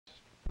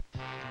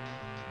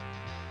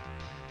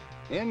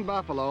In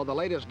Buffalo, the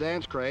latest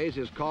dance craze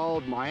is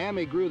called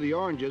Miami Grew the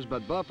Oranges,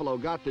 but Buffalo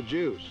Got the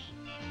Juice.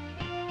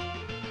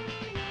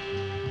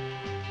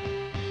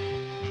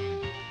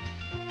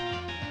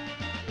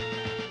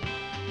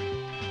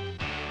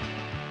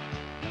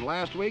 And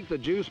last week, the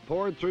Juice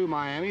poured through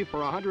Miami for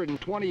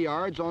 120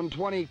 yards on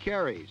 20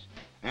 carries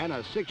and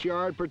a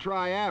 6-yard per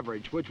try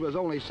average, which was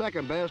only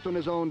second best on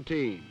his own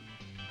team.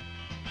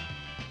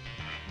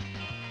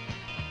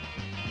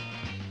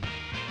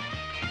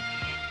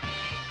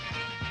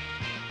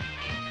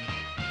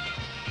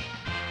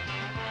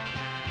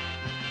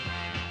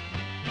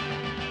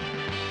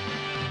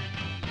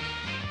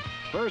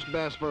 First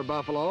best for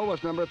Buffalo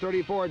was number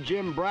 34,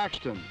 Jim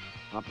Braxton,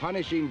 a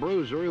punishing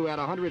bruiser who had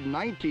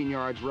 119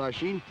 yards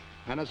rushing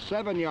and a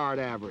 7-yard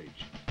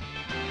average.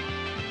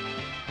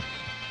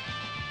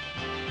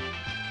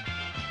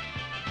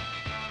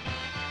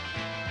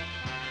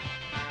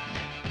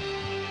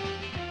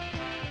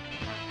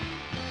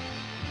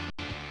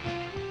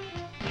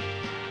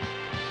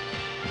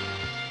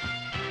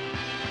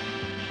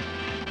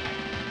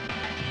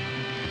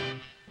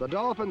 The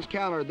Dolphins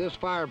countered this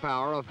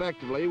firepower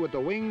effectively with the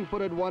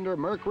wing-footed wonder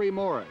Mercury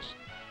Morris.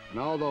 And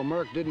although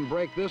Merc didn't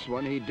break this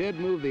one, he did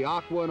move the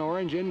aqua and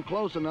orange in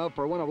close enough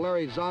for one of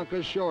Larry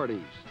Zonka's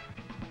shorties.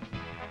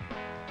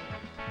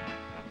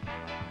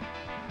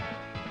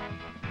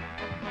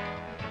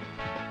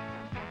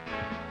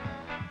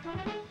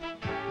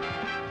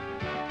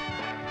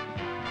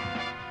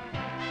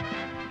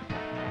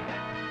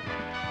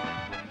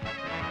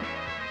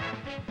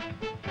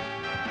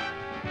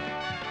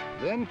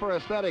 Then for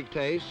aesthetic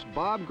taste,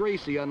 Bob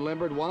Greasy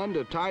unlimbered one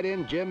to tight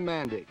end Jim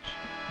Mandich.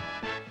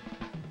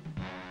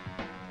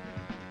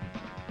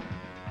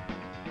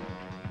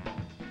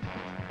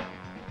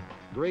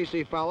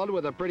 Greasy followed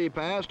with a pretty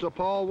pass to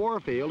Paul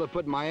Warfield to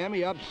put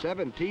Miami up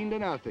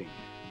 17-0.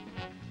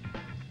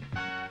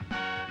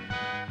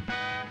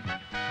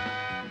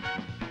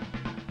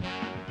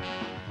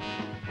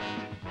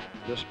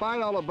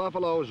 Despite all of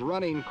Buffalo's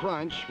running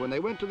crunch, when they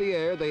went to the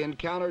air, they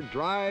encountered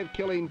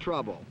drive-killing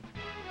trouble.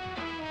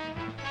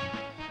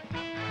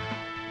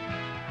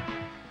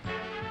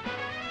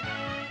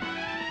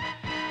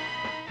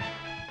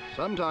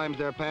 Sometimes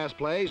their pass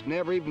plays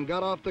never even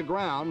got off the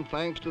ground,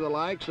 thanks to the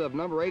likes of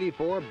number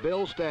 84,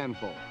 Bill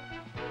Stanfill.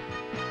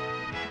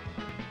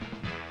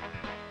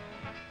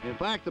 In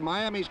fact, the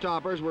Miami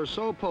stoppers were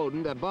so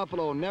potent that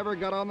Buffalo never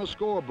got on the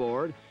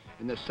scoreboard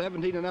in the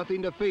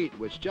 17-0 defeat,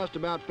 which just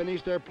about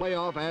finished their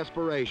playoff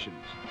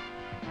aspirations.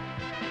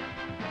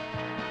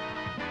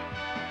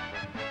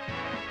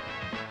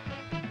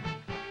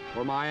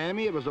 For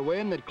Miami, it was a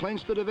win that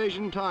clinched the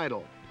division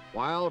title,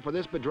 while for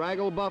this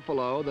bedraggled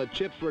Buffalo, the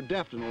chips were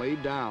definitely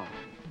down.